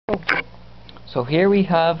So here we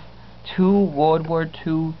have two World War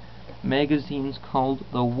II magazines called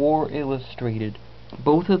the War Illustrated.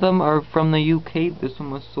 Both of them are from the UK. This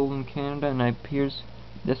one was sold in Canada, and it appears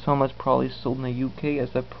this one was probably sold in the UK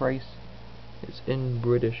as the price is in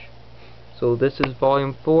British. So this is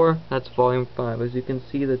volume 4, that's volume 5. As you can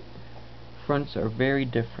see, the fronts are very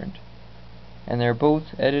different. And they're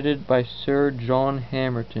both edited by Sir John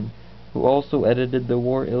Hamerton, who also edited the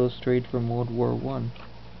War Illustrated from World War I.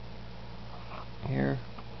 Here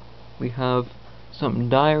we have some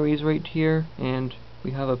diaries right here, and we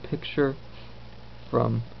have a picture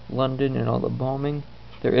from London and all the bombing.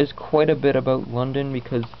 There is quite a bit about London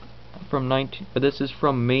because this is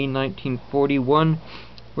from May 1941,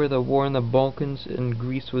 where the war in the Balkans and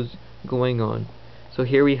Greece was going on. So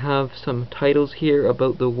here we have some titles here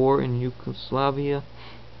about the war in Yugoslavia,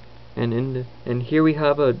 and here we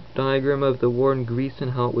have a diagram of the war in Greece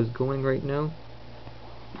and how it was going right now.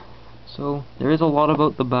 So there is a lot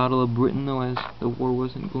about the Battle of Britain, though, as the war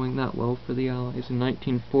wasn't going that well for the Allies in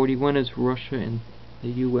 1941, as Russia and the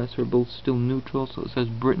US were both still neutral. So it says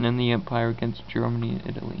Britain and the Empire against Germany and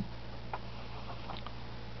Italy.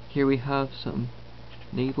 Here we have some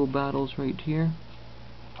naval battles right here,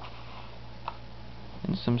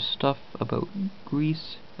 and some stuff about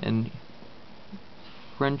Greece and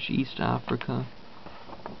French East Africa.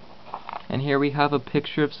 And here we have a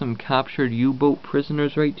picture of some captured U-boat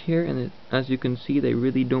prisoners right here, and as you can see, they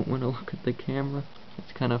really don't want to look at the camera.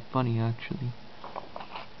 It's kind of funny, actually.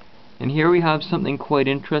 And here we have something quite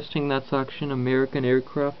interesting. That's actually an American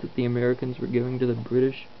aircraft that the Americans were giving to the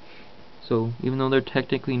British. So even though they're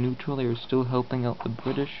technically neutral, they were still helping out the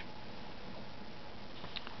British.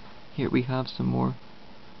 Here we have some more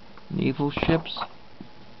naval ships.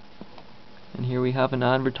 And here we have an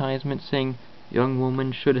advertisement saying young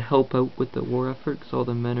women should help out with the war effort because all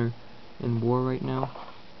the men are in war right now.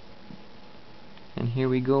 And here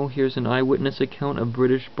we go. Here's an eyewitness account of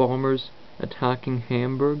British bombers attacking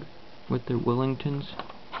Hamburg with their Wellingtons.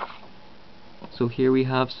 So here we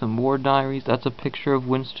have some war diaries. That's a picture of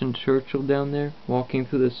Winston Churchill down there walking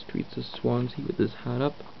through the streets of Swansea with his hat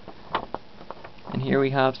up. And here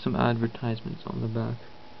we have some advertisements on the back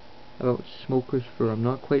about Smoker's Fur. I'm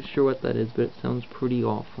not quite sure what that is, but it sounds pretty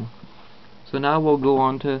awful. So now we'll go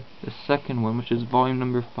on to the second one, which is volume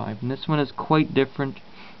number 5. And this one is quite different,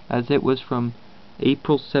 as it was from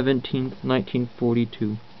April 17th,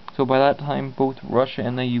 1942. So by that time, both Russia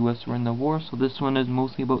and the US were in the war, so this one is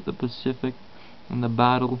mostly about the Pacific and the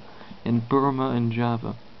battle in Burma and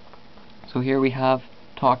Java. So here we have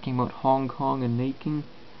talking about Hong Kong and Nanking,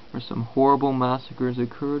 where some horrible massacres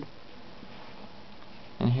occurred.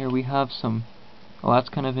 And here we have some, oh, that's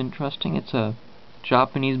kind of interesting. It's a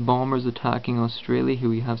Japanese bombers attacking Australia. Here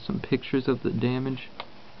we have some pictures of the damage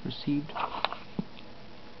received.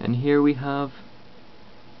 And here we have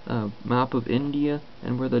a map of India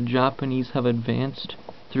and where the Japanese have advanced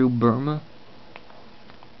through Burma.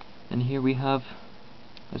 And here we have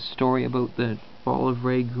a story about the fall of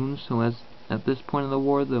Rangoon. So as at this point of the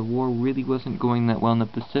war really wasn't going that well in the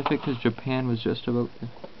Pacific, because Japan was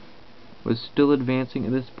still advancing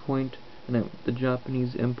at this point, and the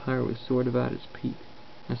Japanese Empire was sort of at its peak.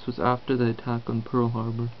 This was after the attack on Pearl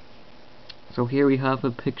Harbor. So here we have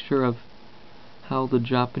a picture of how the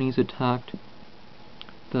Japanese attacked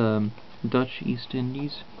the Dutch East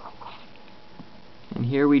Indies. And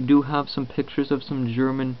here we do have some pictures of some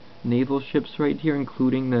German naval ships right here,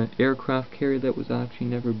 including the aircraft carrier that was actually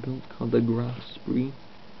never built, called the Graf Spee.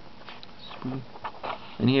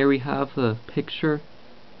 And here we have a picture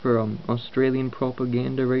for Australian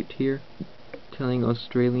propaganda right here, telling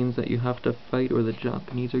Australians that you have to fight or the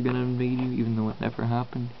Japanese are going to invade you, even though it never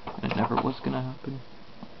happened, and it never was going to happen.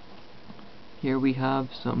 Here we have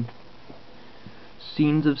some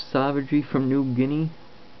scenes of savagery from New Guinea,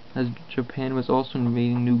 as Japan was also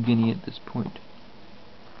invading New Guinea at this point.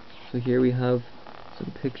 So here we have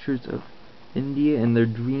some pictures of India and their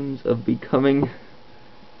dreams of becoming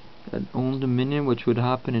an own dominion, which would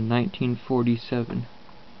happen in 1947.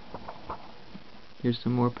 Here's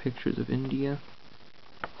some more pictures of India.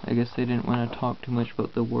 I guess they didn't want to talk too much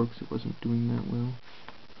about the war because it wasn't doing that well.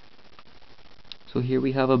 So here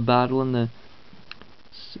we have a battle in the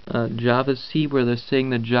Java Sea, where they're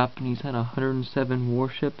saying the Japanese had 107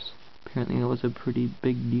 warships. Apparently that was a pretty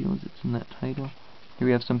big deal, as it's in that title. Here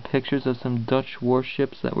we have some pictures of some Dutch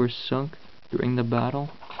warships that were sunk during the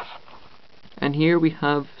battle. And here we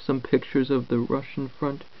have some pictures of the Russian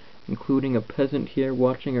front, including a peasant here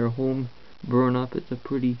watching her home burn up. It's a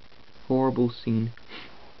pretty horrible scene,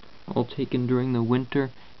 all taken during the winter.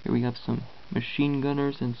 Here we have some machine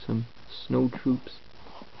gunners and some snow troops.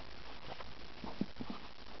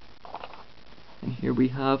 Here we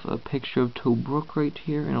have a picture of Tobruk right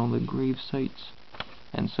here and all the grave sites,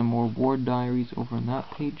 and some more war diaries over on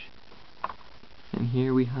that page. And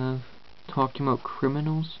here we have talking about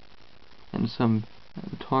criminals, and some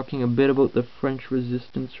talking a bit about the French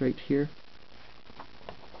resistance right here.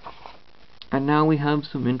 And now we have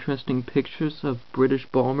some interesting pictures of British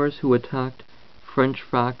bombers who attacked French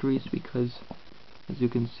factories because, as you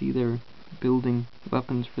can see, they're building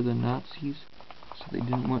weapons for the Nazis, so they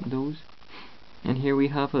didn't want those. And here we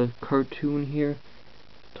have a cartoon here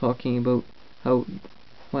talking about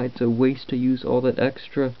why it's a waste to use all that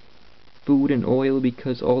extra food and oil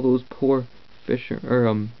because all those poor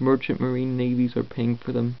merchant marine navies are paying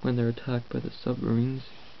for them when they're attacked by the submarines.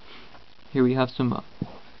 Here we have some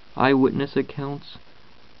eyewitness accounts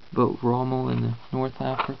about Rommel in North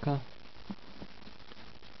Africa.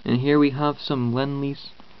 And here we have some Lend-Lease,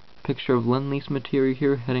 picture of Lend-Lease material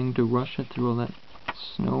here heading to Russia through all that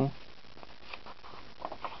snow.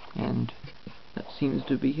 And that seems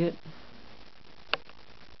to be it.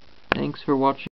 Thanks for watching.